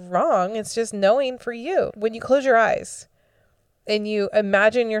of it's wrong. It's just knowing for you. When you close your eyes and you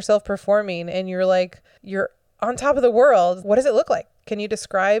imagine yourself performing and you're like, you're on top of the world, what does it look like? Can you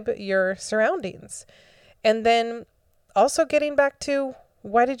describe your surroundings? And then also getting back to,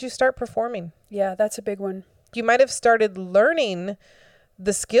 why did you start performing? Yeah, that's a big one. You might have started learning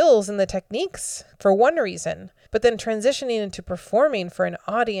the skills and the techniques for one reason, but then transitioning into performing for an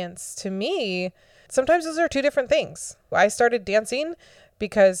audience, to me, sometimes those are two different things. I started dancing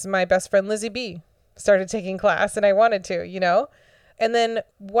because my best friend Lizzie B started taking class and I wanted to, you know? And then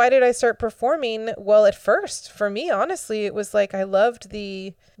why did I start performing? Well, at first, for me, honestly, it was like I loved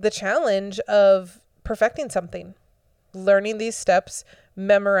the challenge of perfecting something, learning these steps,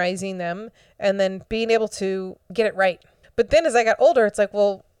 memorizing them, and then being able to get it right. But then as I got older, it's like,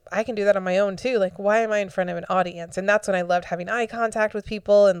 well, I can do that on my own too. Like, why am I in front of an audience? And that's when I loved having eye contact with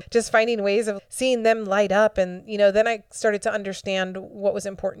people and just finding ways of seeing them light up. And, then I started to understand what was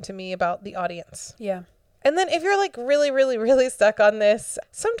important to me about the audience. Yeah. And then if you're like really, really, really stuck on this,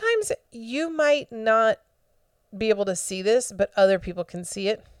 sometimes you might not be able to see this, but other people can see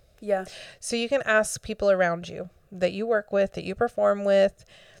it. Yeah. So you can ask people around you that you work with, that you perform with.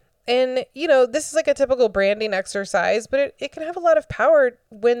 And, this is like a typical branding exercise, but it can have a lot of power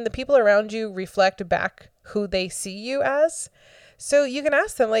when the people around you reflect back who they see you as. So you can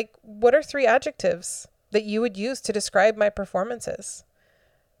ask them, like, what are 3 adjectives that you would use to describe my performances?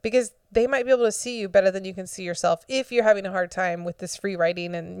 Because they might be able to see you better than you can see yourself. If you're having a hard time with this free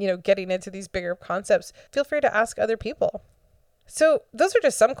writing and, getting into these bigger concepts, feel free to ask other people. So those are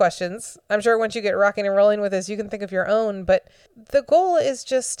just some questions. I'm sure once you get rocking and rolling with this, you can think of your own. But the goal is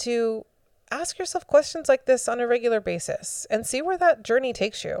just to ask yourself questions like this on a regular basis and see where that journey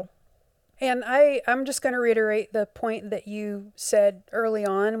takes you. And I'm just going to reiterate the point that you said early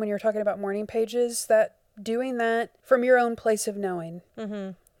on when you were talking about morning pages, that doing that from your own place of knowing,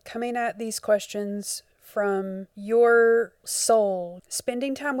 coming at these questions from your soul,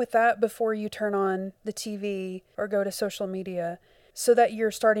 spending time with that before you turn on the TV or go to social media, so that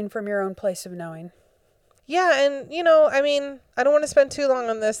you're starting from your own place of knowing. Yeah, and I don't want to spend too long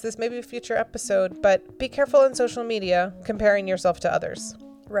on this. This may be a future episode, but be careful on social media comparing yourself to others.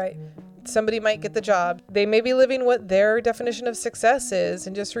 Right. Somebody might get the job. They may be living what their definition of success is.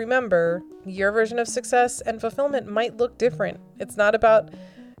 And just remember, your version of success and fulfillment might look different. It's not about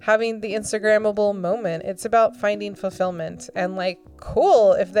having the Instagrammable moment. It's about finding fulfillment. And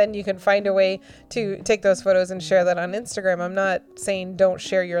cool if then you can find a way to take those photos and share that on Instagram. I'm not saying don't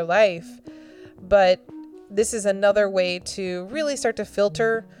share your life, but this is another way to really start to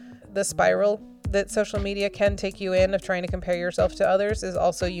filter the spiral that social media can take you in of trying to compare yourself to others. Is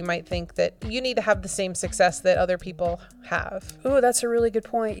also, you might think that you need to have the same success that other people have. Ooh, that's a really good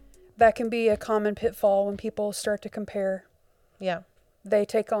point. That can be a common pitfall when people start to compare. Yeah. They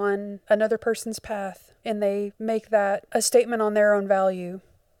take on another person's path and they make that a statement on their own value.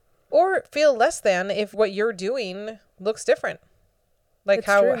 Or feel less than if what you're doing looks different. Like It's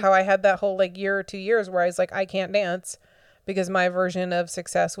how true. I had that whole year or 2 years where I was like, I can't dance because my version of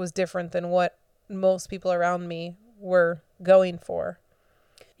success was different than what most people around me were going for.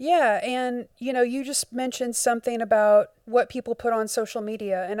 Yeah, and you just mentioned something about what people put on social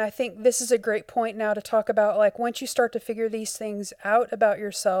media, and I think this is a great point now to talk about, once you start to figure these things out about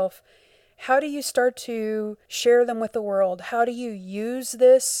yourself, how do you start to share them with the world? How do you use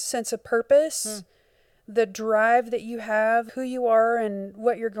this sense of purpose, the drive that you have, who you are and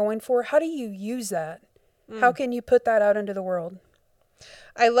what you're going for? How do you use that? How can you put that out into the world?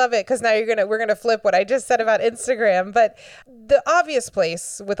 I love it because now we're gonna flip what I just said about Instagram. But the obvious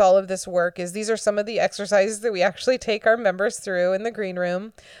place with all of this work is these are some of the exercises that we actually take our members through in the green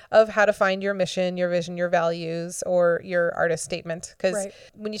room of how to find your mission, your vision, your values, or your artist statement. Because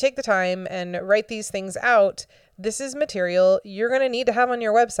when you take the time and write these things out, this is material you're gonna need to have on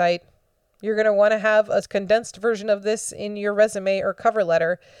your website. You're going to want to have a condensed version of this in your resume or cover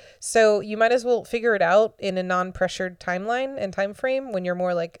letter. So you might as well figure it out in a non-pressured timeline and time frame when you're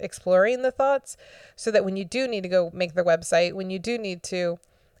more exploring the thoughts, so that when you do need to go make the website, when you do need to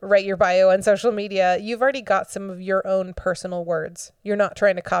write your bio on social media, you've already got some of your own personal words. You're not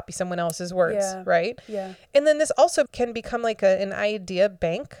trying to copy someone else's words, right? Yeah. And then this also can become an idea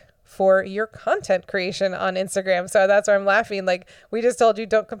bank for your content creation on Instagram. So that's where I'm laughing. We just told you,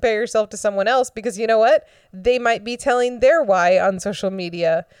 don't compare yourself to someone else, because you know what? They might be telling their why on social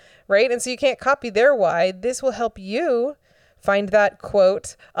media, right? And so you can't copy their why. This will help you find that,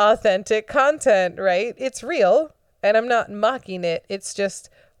 quote, authentic content, right? It's real, and I'm not mocking it. It's just,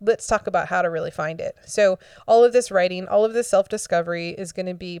 let's talk about how to really find it. So all of this writing, all of this self-discovery is going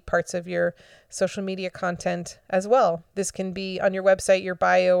to be parts of your social media content as well. This can be on your website, your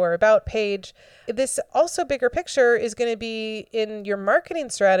bio or about page. This also bigger picture is going to be in your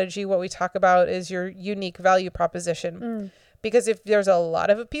marketing strategy. What we talk about is your unique value proposition. Because if there's a lot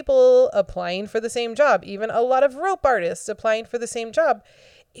of people applying for the same job, even a lot of rope artists applying for the same job,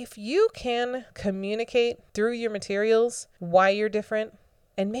 if you can communicate through your materials why you're different,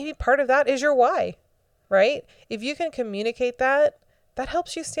 and maybe part of that is your why, right? If you can communicate that, that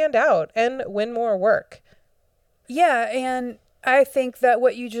helps you stand out and win more work. Yeah, and I think that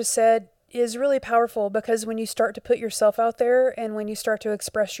what you just said is really powerful, because when you start to put yourself out there and when you start to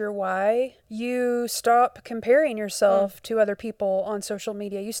express your why, you stop comparing yourself to other people on social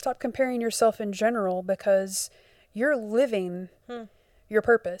media. You stop comparing yourself in general, because you're living your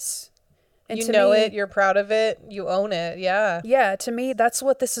purpose. And You to know me, it, you're proud of it, you own it. Yeah. yeah, to me, that's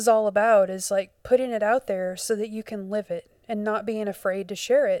what this is all about, is like putting it out there so that you can live it and not being afraid to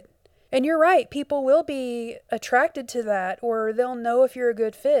share it. And you're right, people will be attracted to that, or they'll know if you're a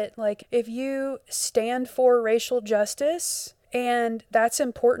good fit. Like if you stand for racial justice and that's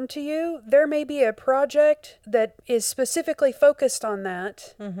important to you, there may be a project that is specifically focused on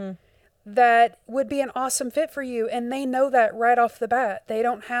that. That would be an awesome fit for you, and they know that right off the bat. They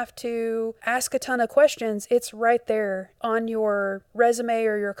don't have to ask a ton of questions. It's right there on your resume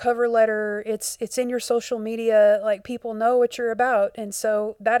or your cover letter. It's in your social media. Like, people know what you're about, and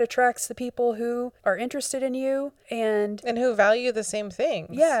so that attracts the people who are interested in you. And who value the same things.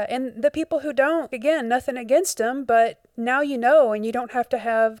 yeah, and the people who don't, again, nothing against them, but now you know, and you don't have to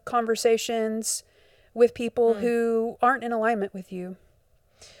have conversations with people who aren't in alignment with you.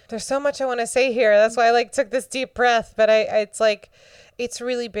 There's so much I want to say here. That's why I took this deep breath. But it's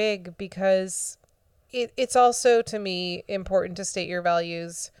really big because it's also, to me, important to state your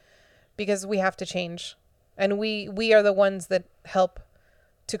values, because we have to change, and we are the ones that help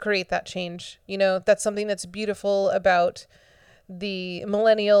to create that change. That's something that's beautiful about the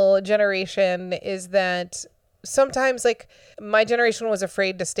millennial generation, is that sometimes my generation was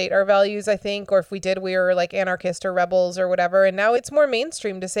afraid to state our values, I think, or if we did, we were anarchist or rebels or whatever. And now it's more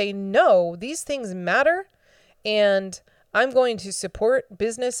mainstream to say, no, these things matter. And I'm going to support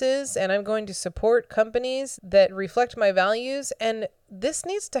businesses and I'm going to support companies that reflect my values. And this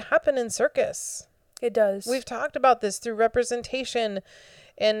needs to happen in circus. It does. We've talked about this through representation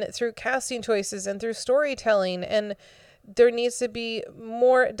and through casting choices and through storytelling, and there needs to be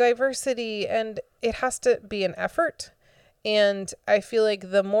more diversity, and it has to be an effort. And I feel like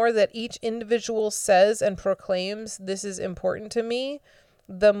the more that each individual says and proclaims this is important to me,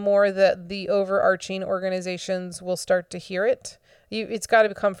 the more that the overarching organizations will start to hear it. It's got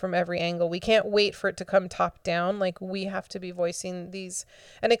to come from every angle. We can't wait for it to come top down. We have to be voicing these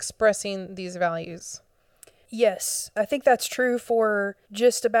and expressing these values. Yes, I think that's true for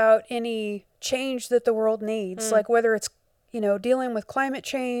just about any change that the world needs, whether it's, dealing with climate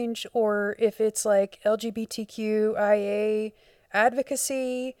change, or if it's LGBTQIA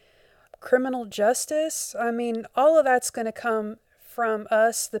advocacy, criminal justice. I mean, all of that's going to come from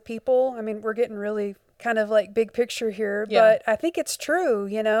us, the people. I mean, we're getting really kind of big picture here, but I think it's true.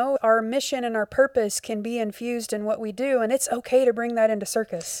 Our mission and our purpose can be infused in what we do, and it's okay to bring that into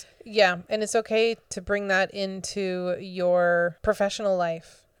circus. Yeah, and it's okay to bring that into your professional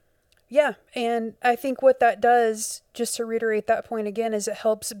life. Yeah, and I think what that does, just to reiterate that point again, is it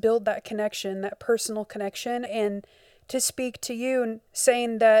helps build that connection, that personal connection. And to speak to you and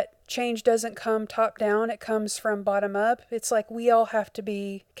saying that change doesn't come top down, it comes from bottom up. It's we all have to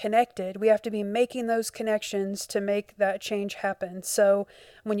be connected. We have to be making those connections to make that change happen. So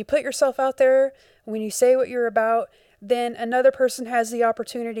when you put yourself out there, when you say what you're about, then another person has the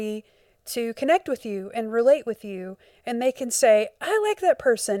opportunity to connect with you and relate with you. And they can say, I like that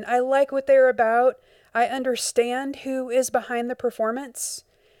person. I like what they're about. I understand who is behind the performance.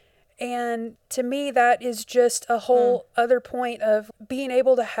 And to me, that is just a whole other point of being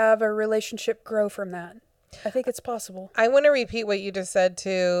able to have a relationship grow from that. I think it's possible. I want to repeat what you just said,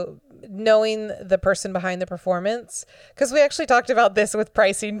 to knowing the person behind the performance, because we actually talked about this with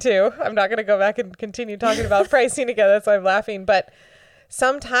pricing too. I'm not going to go back and continue talking about pricing again. That's why I'm laughing. But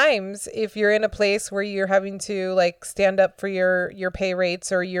sometimes if you're in a place where you're having to stand up for your pay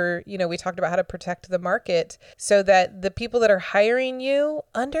rates, or we talked about how to protect the market so that the people that are hiring you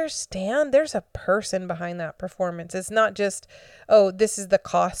understand there's a person behind that performance. It's not just, oh, this is the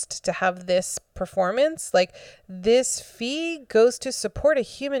cost to have this performance. This fee goes to support a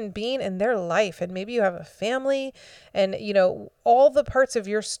human being and their life. And maybe you have a family and, all the parts of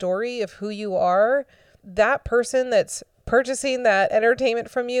your story of who you are. That person that's purchasing that entertainment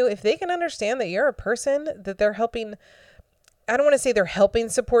from you, if they can understand that you're a person that they're helping, I don't want to say they're helping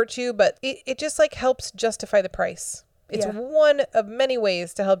support you, but it just helps justify the price. It's one of many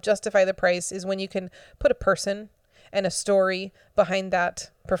ways to help justify the price, is when you can put a person and a story behind that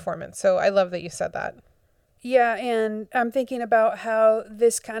performance. So I love that you said that. Yeah, and I'm thinking about how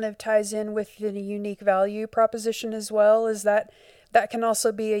this kind of ties in with the unique value proposition as well, is that can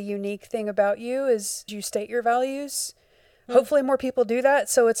also be a unique thing about you, is you state your values. Hopefully more people do that,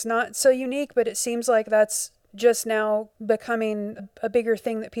 so it's not so unique, but it seems like that's just now becoming a bigger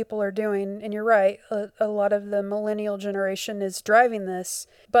thing that people are doing. And you're right, a lot of the millennial generation is driving this.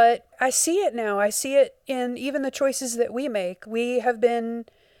 But I see it now. I see it in even the choices that we make. We have been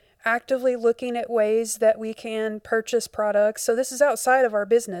actively looking at ways that we can purchase products. So this is outside of our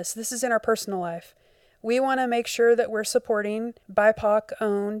business. This is in our personal life. We want to make sure that we're supporting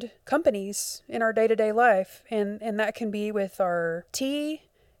BIPOC-owned companies in our day-to-day life. And that can be with our tea.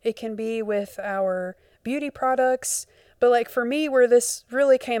 It can be with our beauty products. But like for me, where this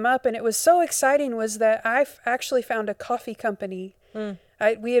really came up and it was so exciting was that I've actually found a coffee company.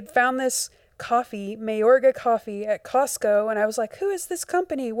 We had found this coffee, Mayorga Coffee, at Costco. And I was like, who is this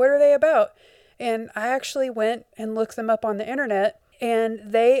company? What are they about? And I actually went and looked them up on the internet. And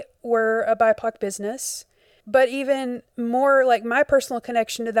they were a BIPOC business. But even more, like my personal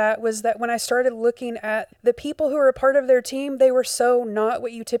connection to that was that when I started looking at the people who were a part of their team, they were so not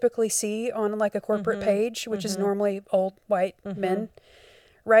what you typically see on like a corporate page, which is normally old white men,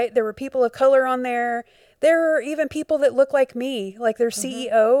 right? There were people of color on there. There were even people that look like me, like their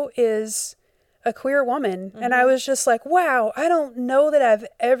CEO is a queer woman. And I was just like, wow, I don't know that I've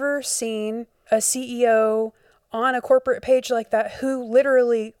ever seen a CEO on a corporate page like that who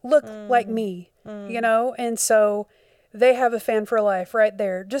literally look like me, you know? And so they have a fan for life right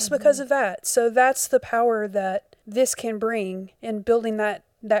there just because of that. So that's the power that this can bring in building that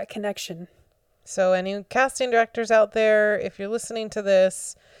connection. So any casting directors out there, if you're listening to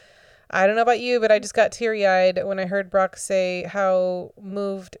this, I don't know about you, but I just got teary-eyed when I heard Brock say how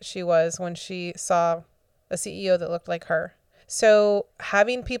moved she was when she saw a CEO that looked like her. So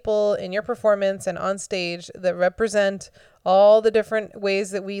having people in your performance and on stage that represent all the different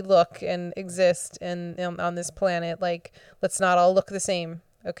ways that we look and exist on this planet, like let's not all look the same,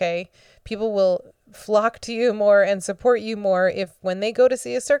 okay? People will flock to you more and support you more if when they go to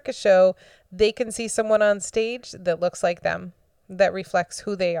see a circus show, they can see someone on stage that looks like them, that reflects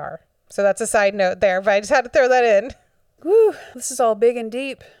who they are. So that's a side note there, but I just had to throw that in. Woo, this is all big and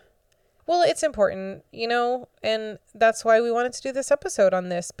deep. Well, it's important, you know, and that's why we wanted to do this episode on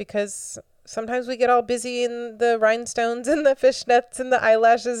this, because sometimes we get all busy in the rhinestones and the fishnets and the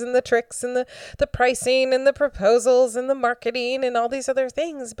eyelashes and the tricks and the pricing and the proposals and the marketing and all these other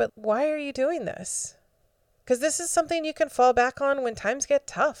things. But why are you doing this? Because this is something you can fall back on when times get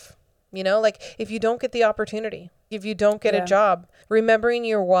tough. You know, like if you don't get the opportunity, if you don't get a job, remembering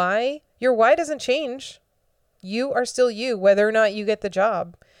your why doesn't change. You are still you, whether or not you get the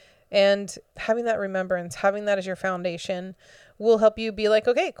job. And having that remembrance, having that as your foundation will help you be like,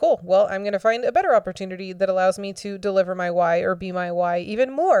 okay, cool. Well, I'm going to find a better opportunity that allows me to deliver my why or be my why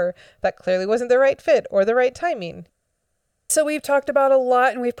even more. That clearly wasn't the right fit or the right timing. So we've talked about a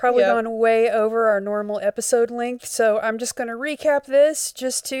lot and we've probably gone way over our normal episode length. So I'm just going to recap this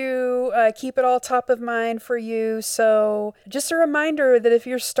just to keep it all top of mind for you. So just a reminder that if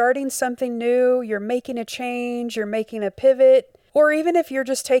you're starting something new, you're making a change, you're making a pivot, or even if you're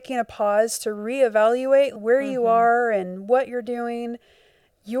just taking a pause to reevaluate where you are and what you're doing,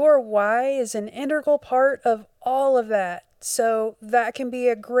 your why is an integral part of all of that. So that can be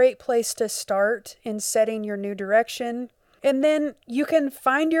a great place to start in setting your new direction. And then you can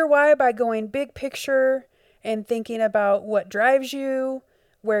find your why by going big picture and thinking about what drives you,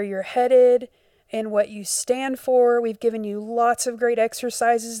 where you're headed, and what you stand for. We've given you lots of great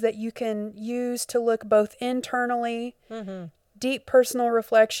exercises that you can use to look both internally, deep personal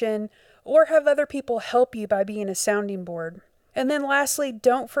reflection, or have other people help you by being a sounding board. And then lastly,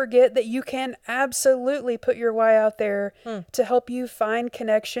 don't forget that you can absolutely put your why out there to help you find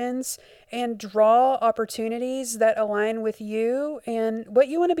connections and draw opportunities that align with you and what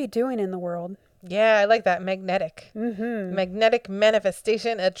you want to be doing in the world. Yeah, I like that. Magnetic. Magnetic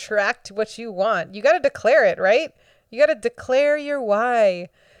manifestation. Attract what you want. You got to declare it, right? You got to declare your why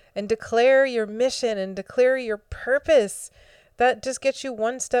and declare your mission and declare your purpose. That just gets you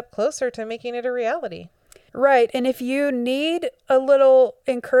one step closer to making it a reality. Right. And if you need a little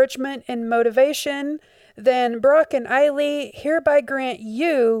encouragement and motivation, then Brock and Eiley hereby grant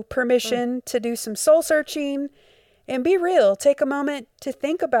you permission to do some soul searching and be real. Take a moment to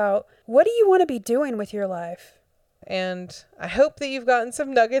think about, what do you want to be doing with your life? And I hope that you've gotten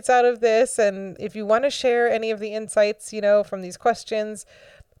some nuggets out of this. And if you want to share any of the insights, you know, from these questions,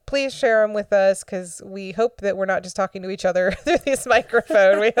 please share them with us, because we hope that we're not just talking to each other through this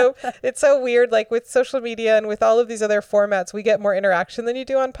microphone. We hope it's so weird, like with social media and with all of these other formats, we get more interaction than you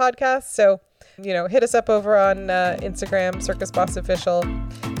do on podcasts. So, you know, hit us up over on Instagram, Circus Boss Official,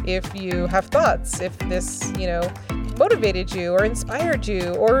 if you have thoughts, if this, you know, motivated you or inspired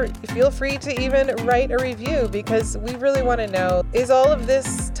you, or feel free to even write a review, because we really want to know, is all of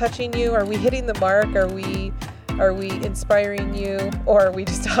this touching you? Are we hitting the mark? Are we inspiring you, or are we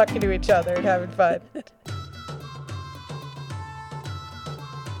just talking to each other and having fun?